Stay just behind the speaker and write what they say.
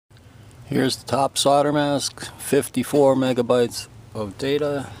Here's the top solder mask, 54 megabytes of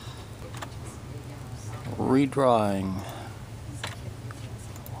data, redrawing.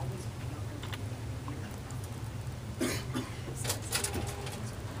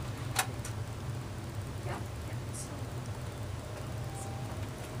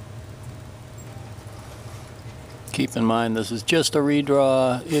 Keep in mind this is just a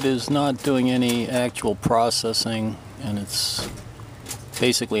redraw. It is not doing any actual processing, and it's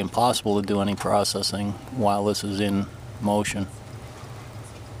basically impossible to do any processing while this is in motion.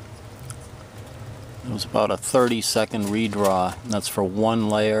 It was about a 30-second redraw. That's for one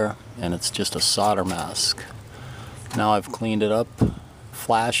layer, and it's just a solder mask. Now I've cleaned it up,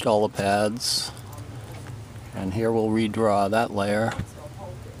 flashed all the pads, and here we'll redraw that layer.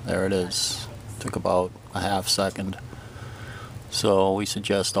 There it is. Took about a half second. So we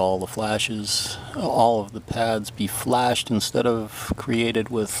suggest all the flashes, all of the pads be flashed instead of created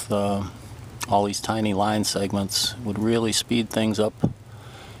with all these tiny line segments. It would really speed things up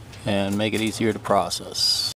and make it easier to process.